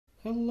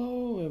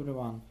Hello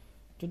everyone!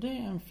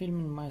 Today I'm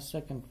filming my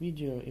second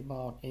video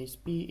about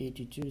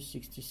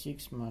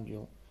ESP8266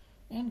 module,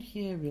 and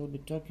here we'll be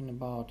talking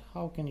about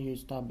how can you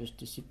establish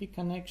TCP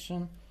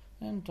connection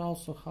and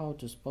also how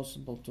it is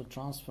possible to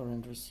transfer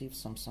and receive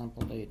some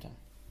sample data.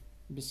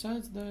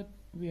 Besides that,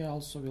 we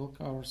also will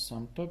cover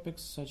some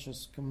topics such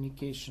as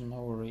communication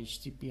over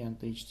HTTP and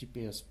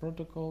HTTPS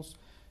protocols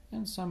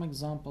and some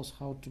examples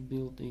how to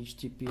build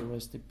HTTP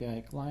REST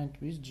API client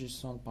with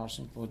JSON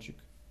parsing logic.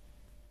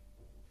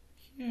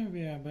 Here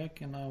we are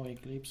back in our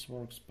Eclipse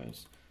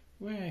workspace,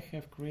 where I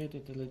have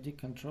created a LED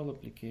control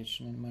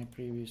application in my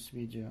previous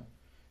video.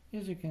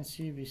 As you can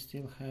see, we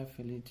still have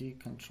LED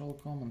control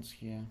commands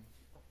here.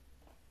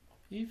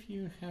 If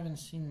you haven't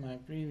seen my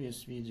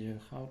previous video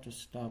how to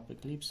set up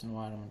Eclipse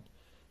environment,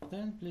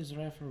 then please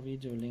refer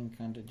video link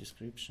under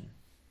description.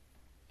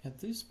 At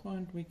this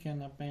point we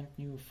can append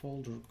new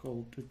folder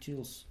called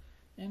utils,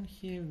 and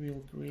here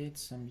we'll create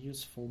some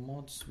useful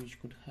mods which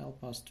could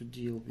help us to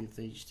deal with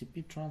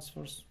HTTP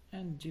transfers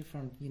and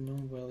different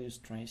enum values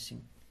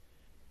tracing.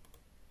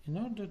 In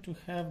order to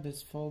have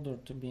this folder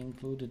to be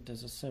included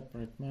as a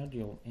separate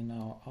module in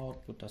our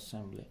output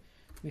assembly,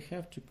 we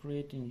have to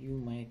create a new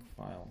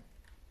makefile.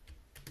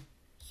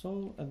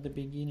 So at the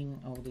beginning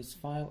of this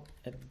file,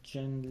 at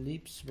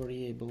genlibs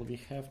variable, we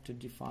have to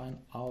define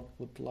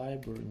output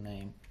library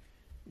name,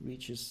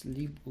 which is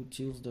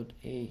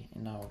libutils.a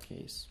in our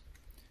case.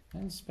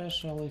 And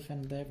special if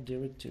and def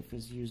directive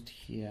is used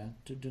here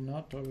to do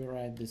not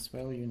override this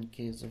value in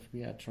case of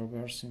we are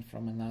traversing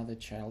from another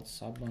child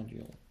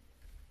submodule.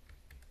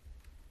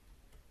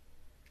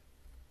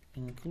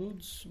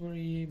 Includes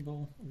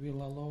variable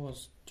will allow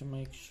us to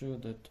make sure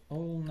that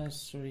all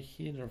necessary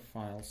header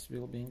files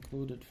will be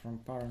included from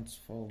parents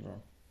folder.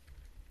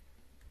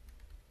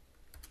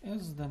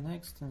 As the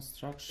next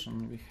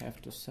instruction, we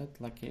have to set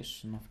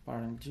location of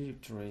parent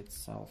directory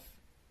itself.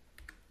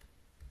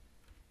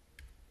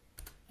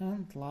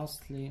 And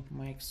lastly,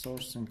 make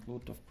source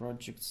include of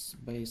project's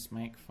base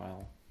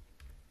makefile.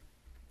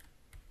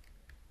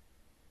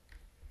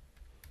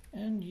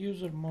 And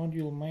user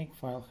module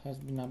makefile has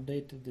been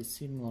updated a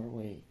similar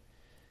way.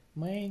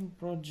 Main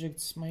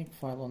project's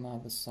makefile on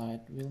other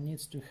side will need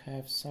to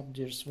have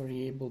subdirs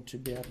variable to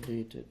be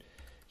updated.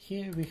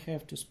 Here we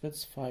have to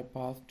specify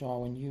path to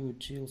our new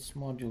utils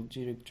module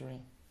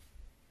directory.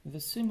 The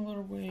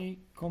similar way,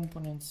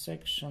 component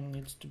section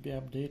needs to be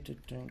updated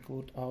to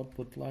include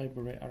output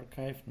library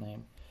archive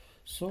name,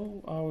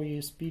 so our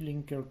ESP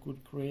linker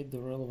could create the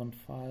relevant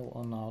file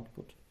on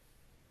output.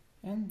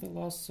 And the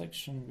last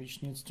section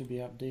which needs to be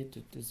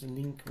updated is the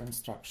linker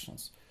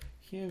instructions.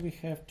 Here we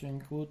have to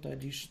include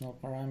additional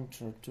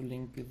parameter to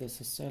link with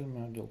SSL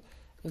module,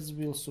 as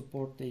we'll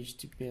support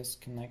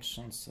HTTPS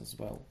connections as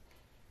well.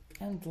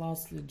 And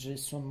lastly,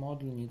 JSON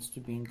module needs to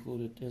be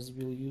included, as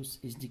we'll use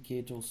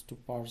SDK tools to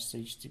parse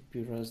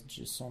HTTP REST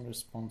JSON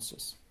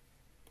responses.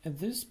 At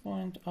this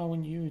point, our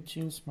new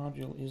utils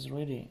module is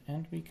ready,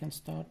 and we can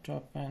start to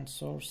append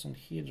source and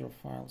header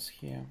files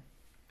here.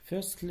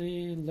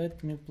 Firstly,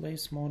 let me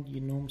place mod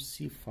enum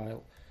C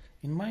file.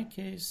 In my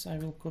case, I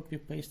will copy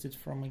paste it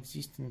from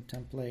existing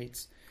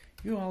templates.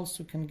 You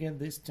also can get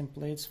these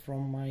templates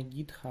from my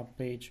GitHub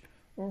page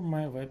or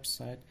my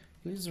website.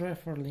 Please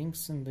refer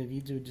links in the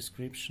video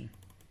description.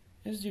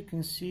 As you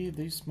can see,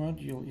 this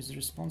module is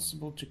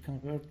responsible to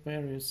convert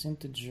various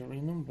integer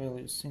enum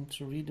values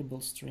into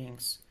readable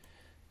strings.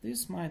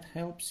 This might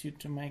help you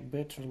to make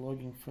better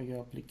logging for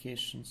your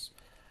applications.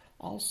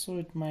 Also,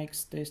 it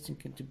makes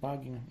testing and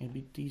debugging a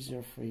bit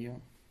easier for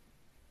you.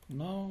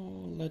 Now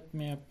let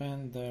me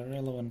append the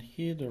relevant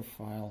header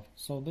file,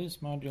 so this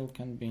module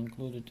can be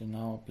included in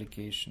our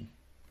application.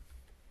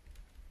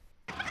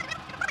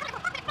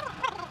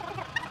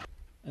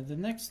 At the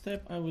next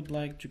step, I would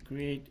like to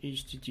create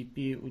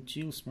HTTP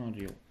utils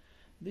module.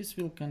 This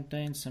will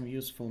contain some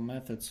useful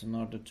methods in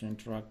order to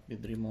interact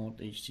with remote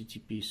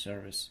HTTP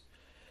service.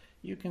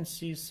 You can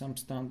see some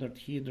standard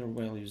header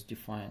values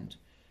defined.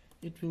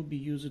 It will be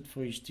used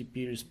for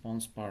HTTP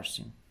response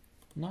parsing.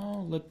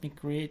 Now let me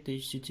create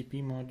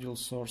HTTP module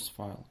source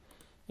file.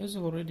 As I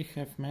already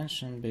have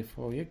mentioned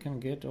before, you can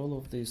get all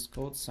of these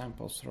code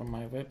samples from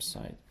my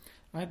website,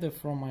 either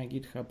from my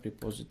GitHub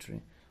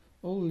repository.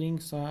 All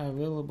links are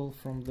available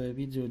from the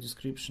video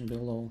description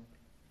below.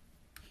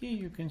 Here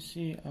you can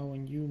see our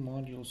new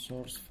module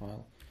source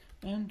file.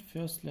 And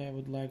firstly, I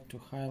would like to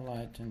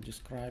highlight and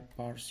describe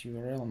parse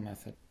URL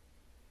method.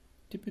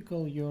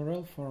 Typical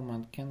URL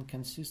format can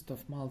consist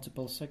of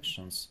multiple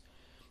sections.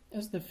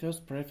 As the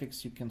first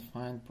prefix, you can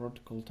find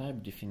protocol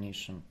type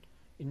definition.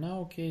 In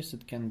our case,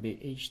 it can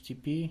be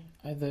HTTP,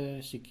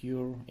 either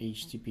secure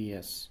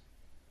HTTPS.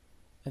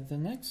 At the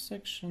next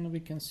section,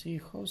 we can see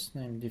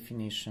hostname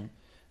definition.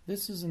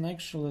 This is an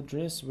actual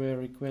address where a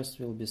request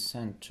will be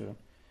sent to,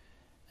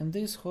 and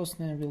this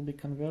hostname will be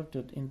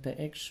converted into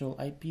actual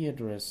IP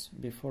address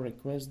before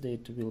request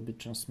data will be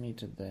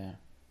transmitted there.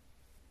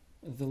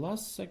 The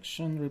last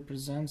section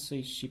represents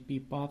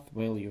HTTP path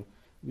value,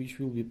 which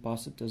will be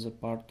passed as a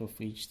part of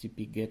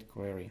HTTP GET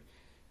query.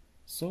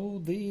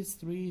 So these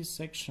three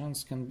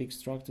sections can be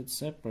extracted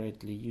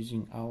separately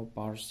using our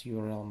parse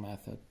URL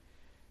method.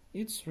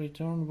 Its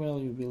return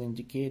value will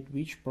indicate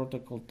which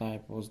protocol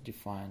type was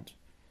defined,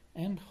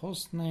 and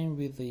hostname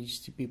with the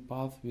HTTP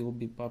path will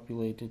be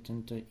populated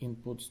into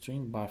input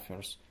string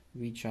buffers,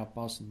 which are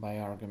passed by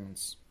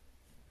arguments.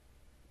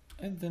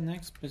 At the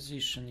next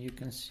position you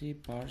can see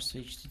parse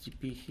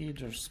HTTP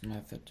headers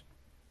method.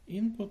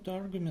 Input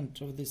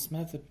argument of this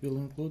method will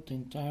include the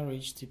entire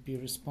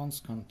HTTP response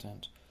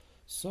content,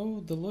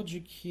 so the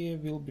logic here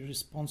will be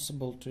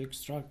responsible to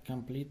extract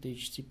complete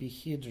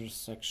HTTP headers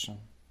section.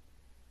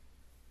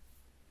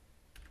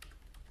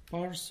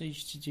 Parse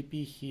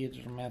HTTP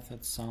header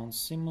method sounds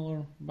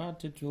similar,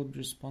 but it will be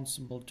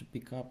responsible to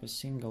pick up a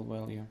single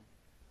value.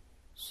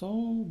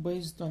 So,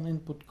 based on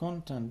input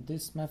content,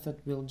 this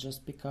method will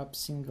just pick up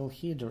single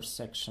header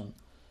section,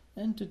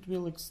 and it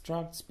will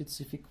extract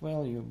specific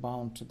value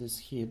bound to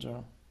this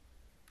header.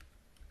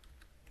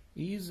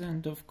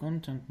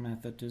 isEndOfContent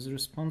method is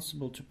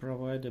responsible to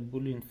provide a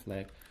boolean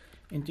flag,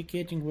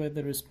 indicating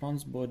whether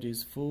response body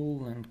is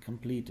full and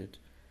completed.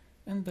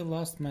 And the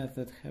last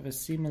method have a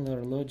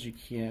similar logic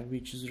here,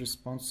 which is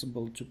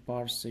responsible to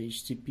parse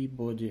HTTP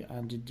body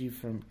under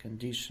different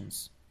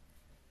conditions.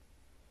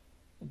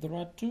 There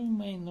are two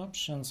main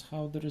options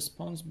how the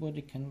response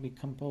body can be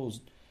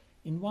composed.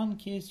 In one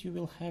case you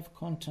will have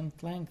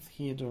content length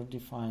header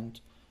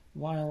defined,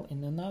 while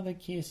in another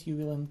case you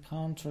will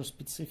encounter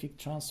specific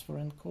transfer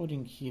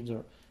encoding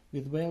header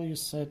with value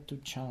set to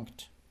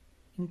chunked.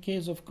 In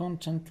case of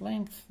content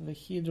length, the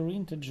header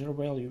integer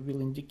value will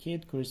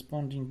indicate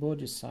corresponding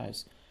body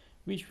size,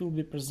 which will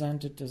be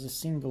presented as a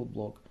single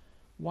block,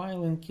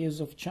 while in case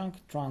of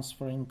chunked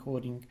transfer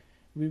encoding,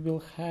 we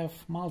will have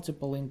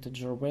multiple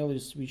integer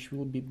values which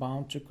will be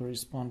bound to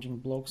corresponding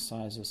block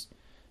sizes.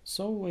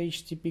 So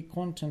HTTP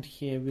content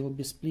here will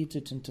be split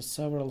into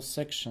several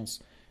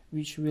sections,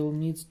 which will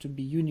need to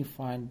be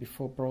unified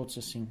before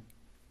processing.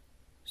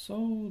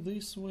 So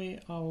this way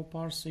our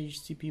parse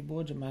HTTP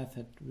body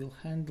method will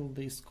handle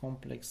these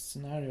complex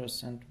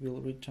scenarios and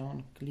will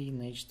return clean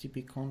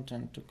HTTP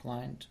content to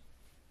client.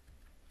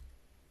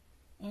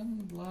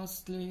 And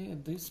lastly,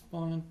 at this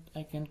point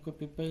I can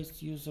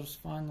copy-paste user's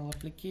final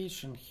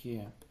application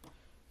here.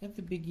 At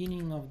the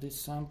beginning of this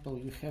sample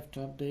you have to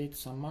update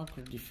some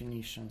macro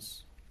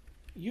definitions.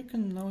 You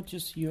can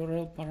notice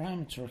URL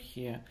parameter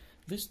here.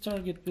 This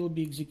target will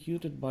be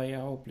executed by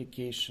our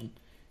application.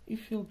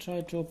 If we'll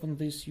try to open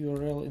this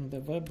URL in the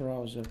web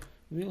browser,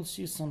 we'll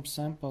see some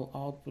sample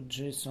output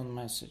JSON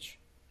message.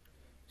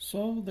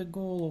 So the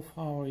goal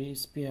of our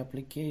ESP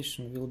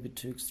application will be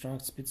to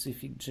extract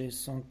specific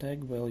JSON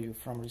tag value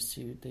from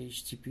received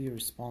HTTP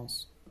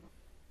response.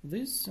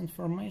 This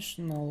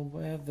informational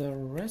whether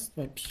REST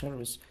web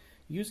service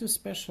uses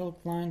special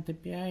client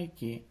API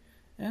key,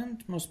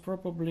 and most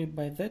probably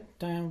by that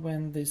time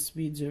when this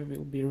video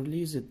will be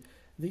released,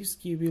 this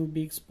key will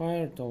be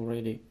expired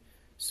already.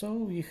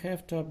 So you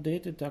have to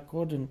update it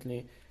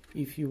accordingly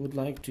if you would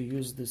like to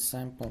use this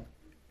sample.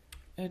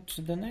 At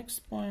the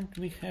next point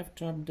we have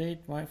to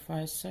update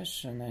Wi-Fi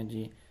session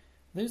ID.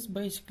 This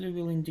basically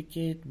will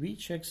indicate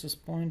which access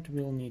point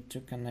we'll need to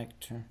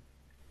connect to.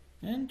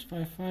 And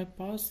Wi-Fi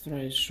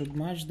passphrase should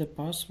match the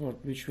password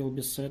which will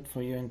be set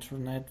for your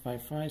internet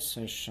Wi-Fi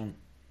session.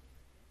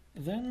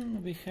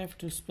 Then we have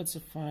to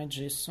specify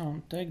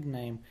JSON tag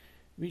name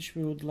which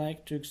we would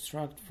like to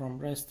extract from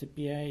REST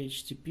API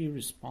HTTP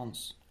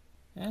response.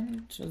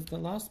 And as the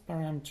last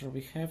parameter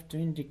we have to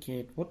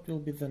indicate what will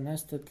be the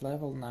nested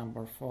level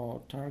number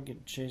for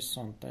target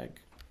JSON tag.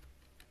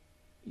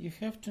 You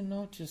have to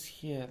notice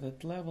here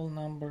that level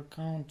number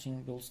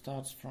counting will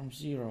start from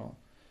 0.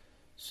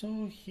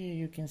 So here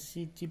you can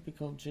see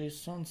typical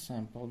JSON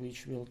sample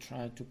which we'll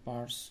try to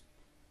parse.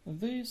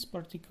 This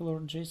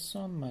particular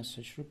JSON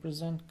message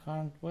represents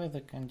current weather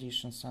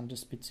conditions under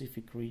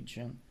specific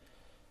region.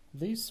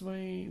 This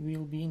way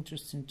will be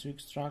interesting to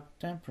extract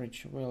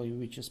temperature value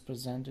which is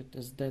presented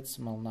as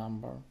decimal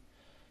number.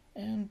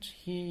 And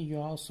here you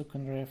also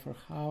can refer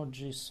how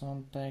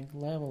JSON tag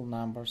level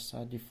numbers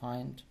are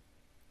defined.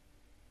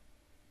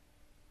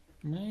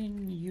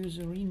 Main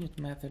user init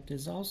method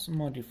is also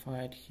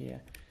modified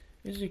here.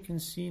 As you can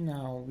see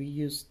now, we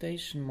use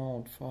station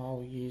mode for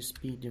our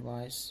ESP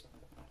device.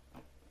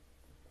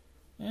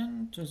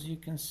 And as you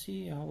can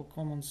see, our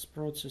commands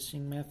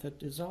processing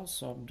method is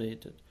also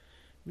updated.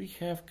 We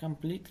have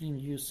completely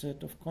new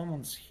set of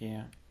commands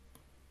here.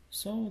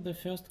 So the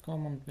first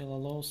command will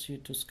allow you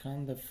to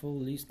scan the full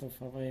list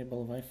of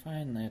available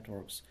Wi-Fi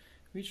networks,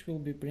 which will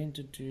be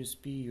printed to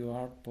USB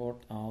UART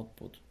port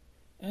output.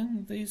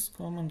 And this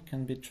command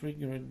can be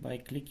triggered by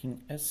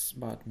clicking S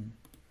button.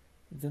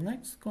 The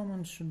next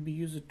command should be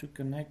used to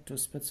connect to a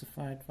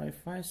specified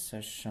Wi-Fi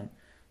session,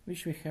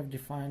 which we have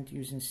defined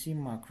using C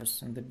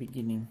macros in the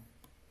beginning.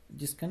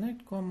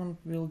 Disconnect command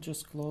will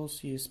just close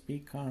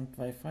ESP current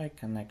Wi-Fi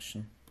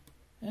connection,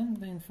 and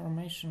the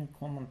information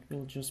command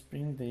will just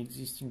print the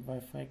existing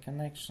Wi-Fi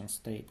connection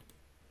state.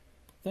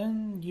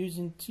 Then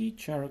using T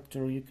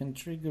character you can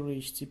trigger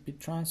HTTP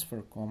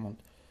transfer command.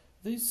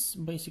 This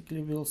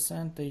basically will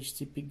send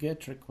HTTP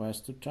GET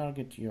request to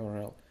target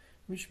URL,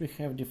 which we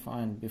have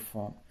defined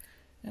before,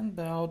 and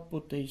the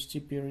output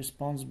HTTP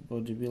response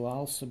body will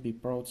also be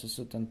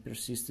processed and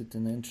persisted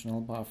in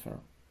internal buffer.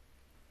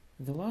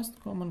 The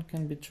last command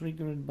can be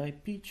triggered by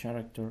P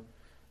character.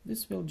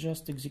 This will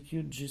just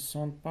execute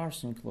JSON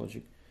parsing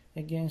logic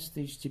against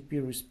the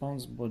HTTP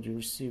response body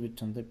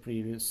received on the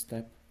previous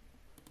step.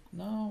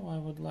 Now I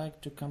would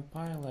like to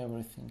compile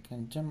everything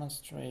and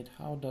demonstrate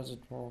how does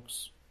it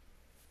works.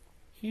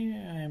 Here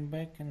I am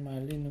back in my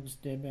Linux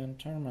Debian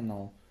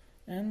terminal,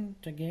 and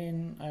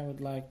again I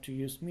would like to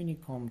use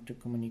Minicom to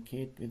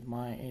communicate with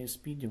my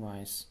ESP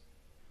device.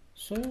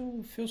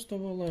 So first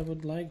of all I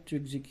would like to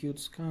execute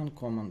scan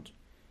command,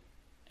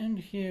 and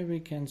here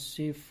we can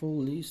see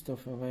full list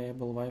of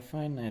available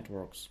Wi-Fi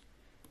networks.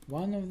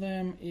 One of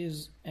them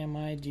is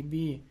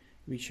MIDB,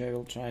 which I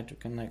will try to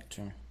connect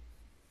to.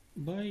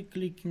 By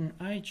clicking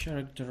I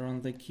character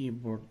on the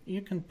keyboard,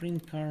 you can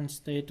print current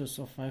status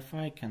of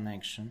Wi-Fi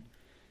connection.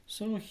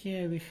 So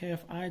here we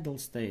have idle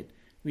state,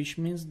 which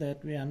means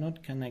that we are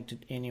not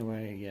connected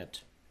anywhere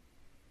yet.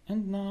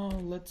 And now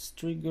let's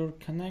trigger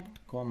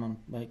connect command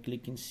by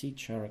clicking C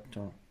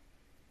character.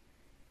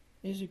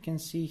 As you can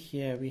see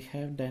here, we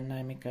have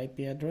dynamic IP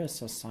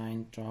address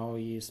assigned to our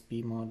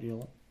ESP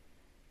module,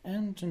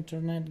 and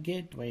internet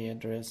gateway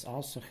address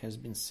also has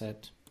been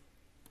set.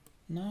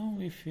 Now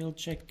if we'll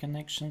check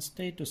connection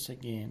status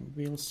again,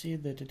 we'll see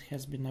that it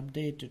has been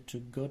updated to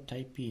got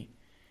IP,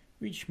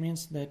 which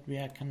means that we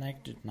are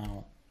connected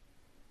now.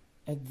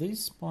 At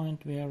this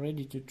point we are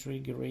ready to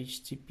trigger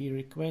HTTP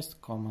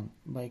request command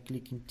by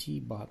clicking T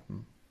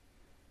button.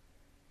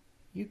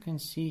 You can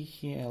see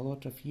here a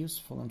lot of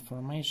useful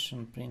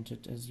information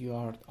printed as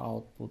UART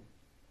output.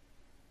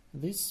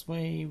 This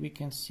way we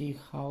can see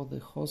how the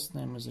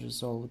hostname is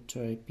resolved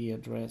to IP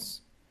address,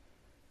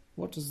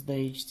 what is the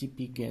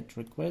HTTP GET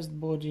request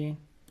body,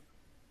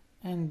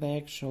 and the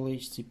actual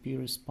HTTP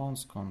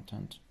response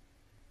content.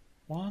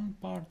 One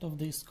part of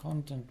this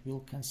content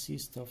will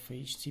consist of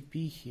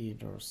HTTP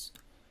headers,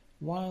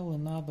 while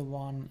another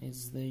one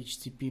is the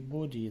HTTP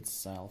body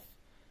itself.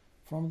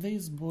 From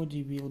this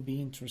body will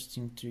be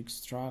interesting to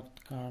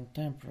extract current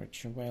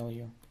temperature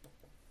value.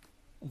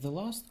 The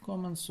last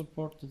command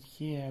supported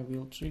here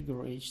will trigger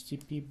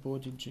HTTP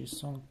body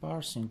JSON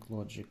parsing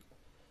logic.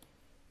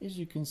 As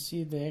you can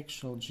see, the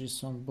actual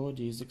JSON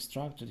body is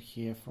extracted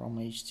here from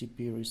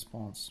HTTP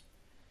response.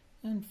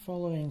 And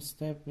following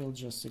step will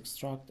just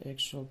extract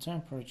actual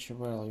temperature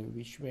value,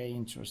 which we are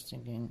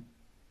interested in.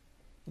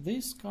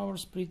 This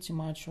covers pretty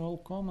much all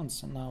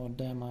commands in our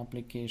demo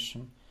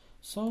application,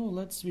 so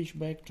let's switch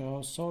back to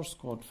our source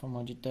code for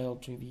more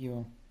detailed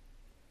review.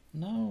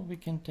 Now we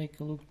can take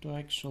a look to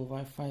actual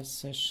Wi-Fi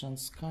session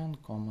scan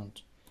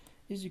command.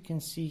 As you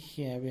can see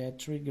here, we are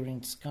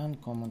triggering scan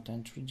command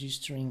and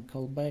registering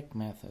callback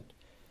method.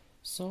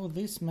 So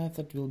this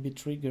method will be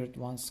triggered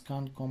once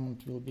scan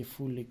command will be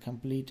fully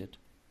completed.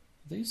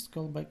 This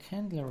callback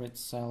handler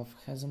itself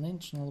has an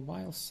internal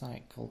while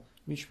cycle,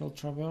 which will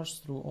traverse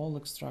through all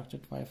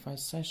extracted Wi-Fi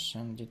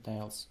session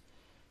details.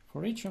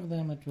 For each of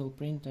them it will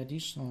print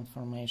additional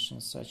information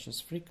such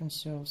as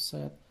frequency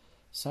offset,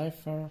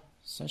 cipher,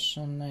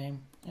 session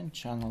name and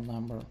channel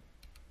number.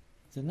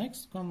 The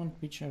next command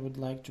which I would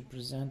like to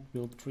present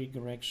will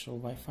trigger actual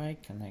Wi-Fi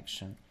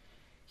connection.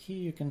 Here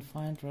you can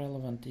find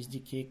relevant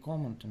SDK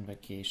command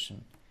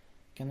invocation.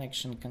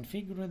 Connection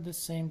configure at the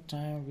same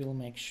time will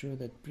make sure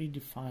that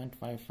predefined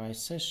Wi-Fi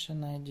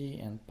session ID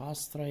and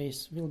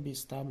passphrase will be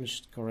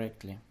established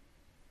correctly.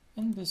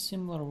 In the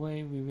similar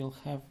way we will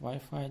have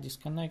Wi-Fi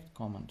disconnect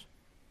command.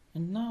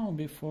 And now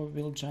before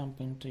we'll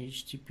jump into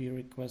HTTP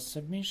request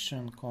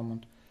submission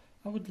command,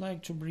 I would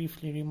like to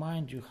briefly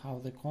remind you how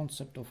the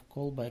concept of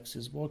callbacks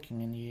is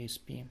working in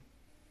ESP.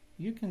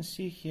 You can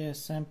see here a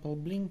sample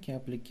Blinky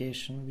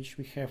application which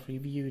we have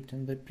reviewed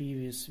in the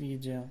previous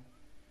video.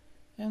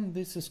 And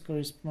this is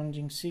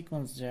corresponding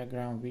sequence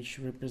diagram which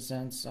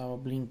represents our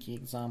Blinky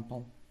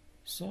example.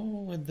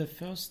 So at the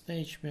first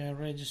stage we are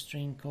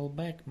registering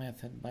callback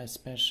method by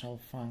special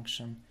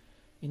function.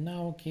 In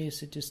our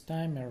case it is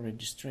timer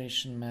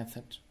registration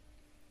method.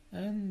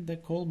 And the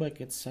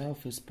callback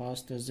itself is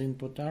passed as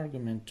input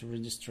argument to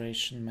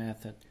registration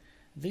method.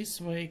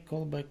 This way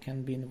callback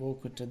can be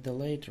invoked at the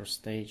later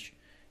stage.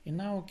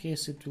 In our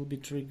case it will be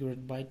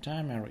triggered by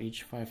timer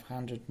each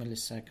 500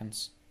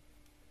 milliseconds.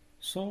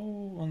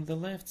 So on the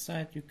left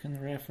side you can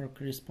refer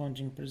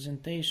corresponding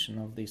presentation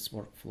of this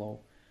workflow,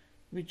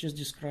 which is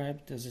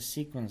described as a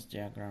sequence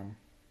diagram.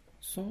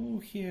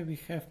 So here we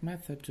have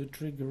method to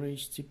trigger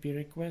HTTP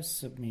request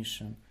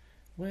submission,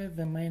 where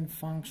the main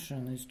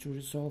function is to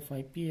resolve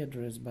IP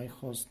address by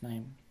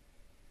hostname.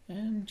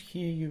 And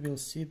here you will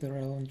see the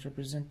relevant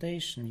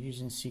representation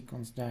using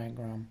sequence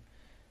diagram.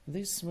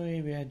 This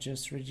way we are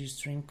just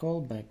registering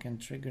callback and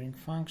triggering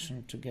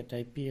function to get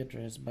IP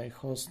address by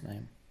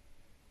hostname.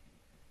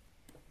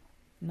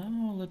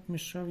 Now let me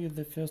show you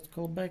the first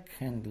callback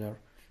handler,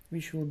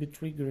 which will be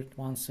triggered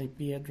once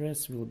IP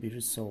address will be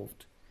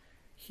resolved.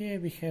 Here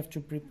we have to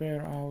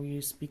prepare our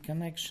ESP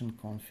connection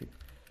config.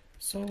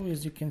 So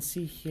as you can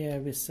see here,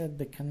 we set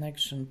the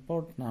connection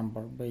port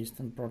number based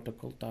on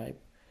protocol type,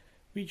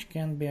 which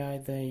can be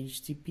either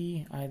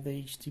HTTP, either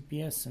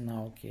HTTPS in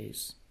our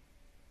case.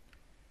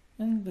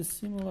 In the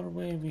similar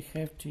way, we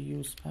have to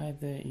use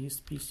either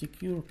ESP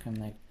Secure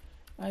Connect,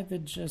 either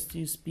just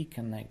ESP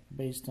Connect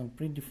based on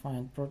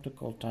predefined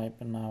protocol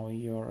type in our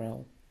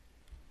URL.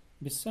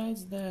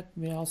 Besides that,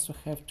 we also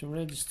have to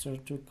register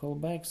two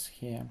callbacks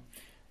here.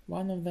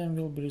 One of them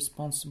will be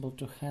responsible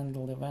to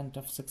handle event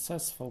of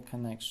successful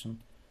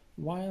connection,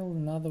 while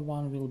another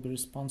one will be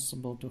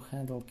responsible to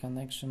handle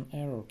connection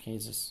error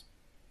cases.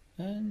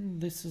 And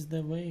this is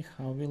the way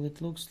how will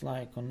it looks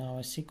like on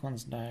our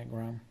sequence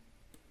diagram.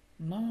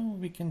 Now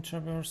we can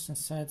traverse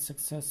inside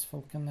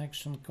successful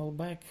connection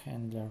callback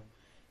handler,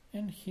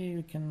 and here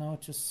you can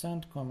notice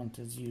send command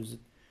is used,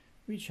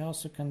 which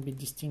also can be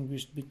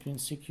distinguished between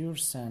secure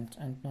send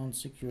and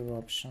non-secure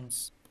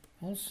options.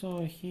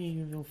 Also here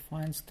you will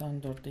find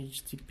standard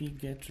HTTP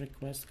GET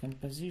request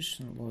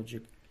composition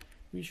logic,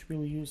 which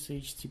will use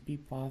HTTP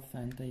path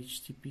and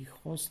HTTP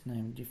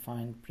hostname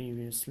defined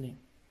previously.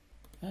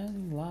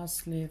 And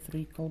lastly,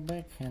 3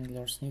 callback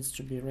handlers needs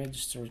to be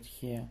registered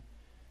here.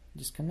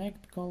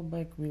 Disconnect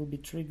callback will be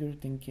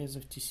triggered in case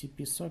of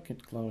TCP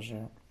socket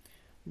closure,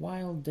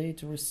 while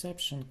data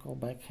reception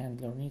callback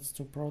handler needs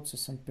to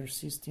process and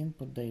persist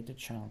input data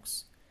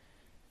chunks,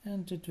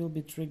 and it will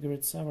be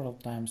triggered several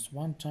times,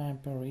 one time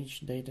per each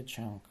data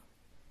chunk.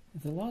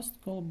 The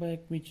last callback,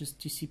 which is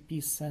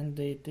TCP send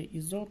data,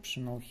 is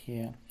optional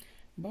here,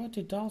 but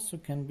it also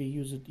can be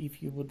used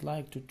if you would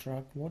like to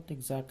track what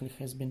exactly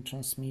has been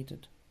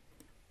transmitted.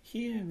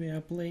 Here we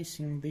are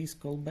placing this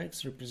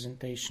callbacks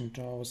representation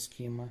to our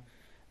schema.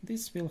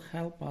 This will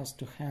help us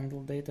to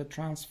handle data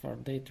transfer,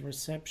 data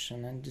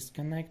reception and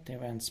disconnect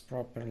events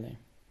properly.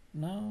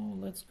 Now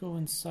let's go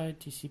inside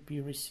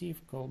TCP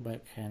receive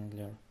callback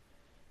handler.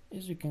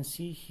 As you can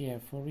see here,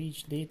 for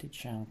each data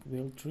chunk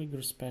we'll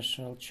trigger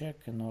special check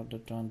in order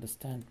to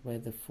understand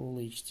whether full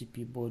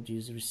HTTP body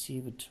is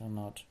received or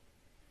not.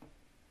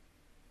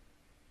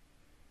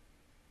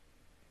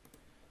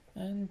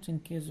 And in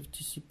case of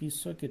TCP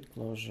socket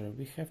closure,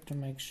 we have to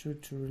make sure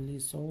to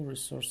release all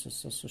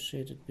resources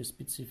associated with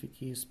specific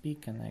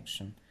ESP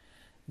connection.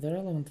 The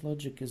relevant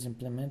logic is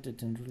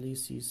implemented in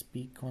release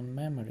ESP con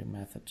memory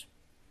method.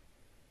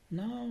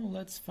 Now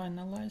let's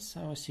finalize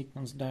our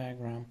sequence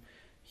diagram.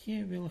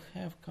 Here we'll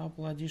have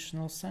couple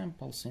additional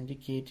samples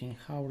indicating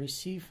how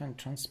receive and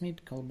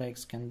transmit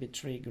callbacks can be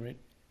triggered.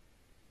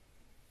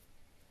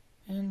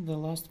 And the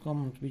last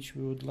command which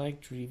we would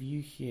like to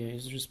review here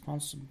is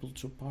responsible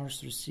to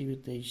parse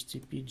received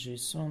HTTP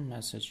JSON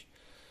message.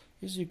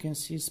 As you can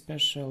see,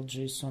 special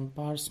JSON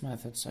parse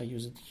methods are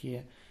used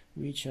here,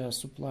 which are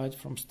supplied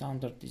from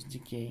standard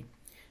SDK.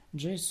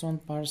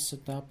 JSON parse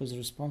setup is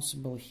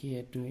responsible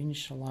here to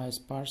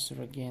initialize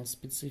parser against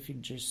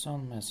specific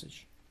JSON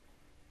message.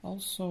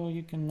 Also,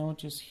 you can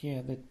notice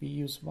here that we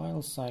use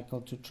while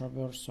cycle to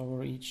traverse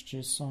over each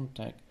JSON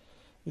tag.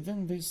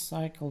 Within this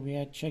cycle, we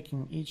are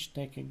checking each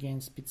tag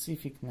against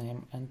specific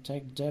name and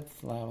tag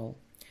depth level.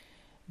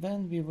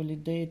 Then we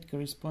validate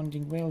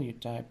corresponding value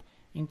type.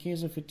 In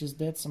case of it is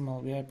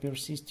decimal, we are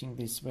persisting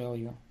this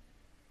value.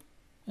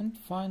 And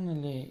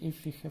finally,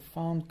 if we have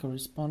found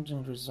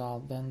corresponding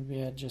result, then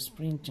we are just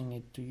printing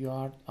it to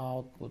UART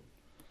output.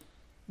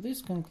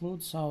 This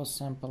concludes our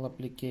sample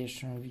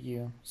application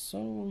review.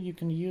 So you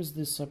can use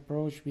this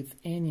approach with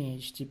any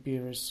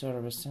HTTP REST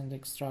service and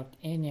extract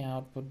any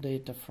output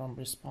data from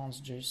response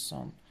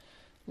JSON,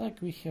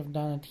 like we have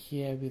done it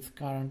here with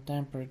current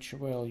temperature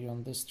value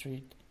on the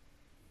street.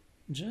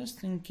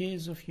 Just in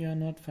case of you are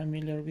not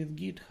familiar with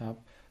GitHub,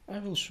 I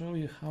will show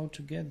you how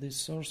to get these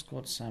source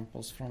code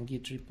samples from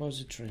Git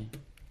repository.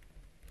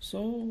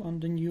 So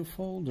on the new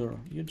folder,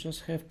 you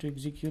just have to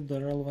execute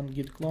the relevant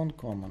git clone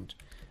command.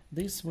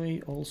 This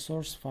way all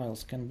source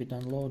files can be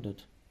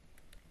downloaded.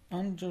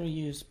 Under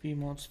ESP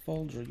mods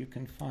folder you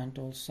can find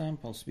all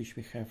samples which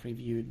we have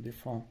reviewed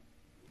before.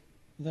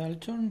 The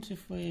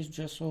alternative way is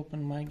just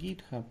open my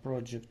GitHub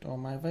project or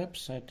my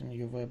website in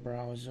your web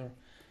browser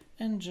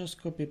and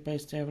just copy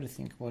paste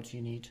everything what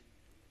you need.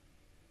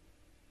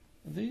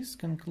 This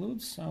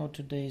concludes our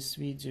today's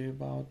video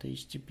about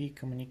HTTP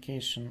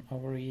communication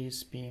over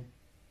ESP.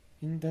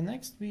 In the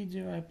next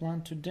video I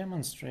plan to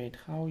demonstrate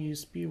how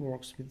ESP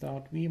works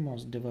without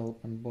VMOS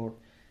development board.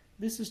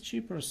 This is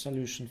cheaper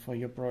solution for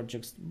your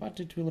projects, but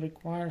it will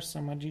require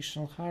some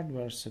additional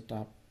hardware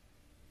setup.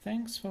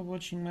 Thanks for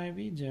watching my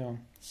video.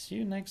 See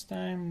you next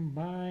time.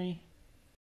 Bye.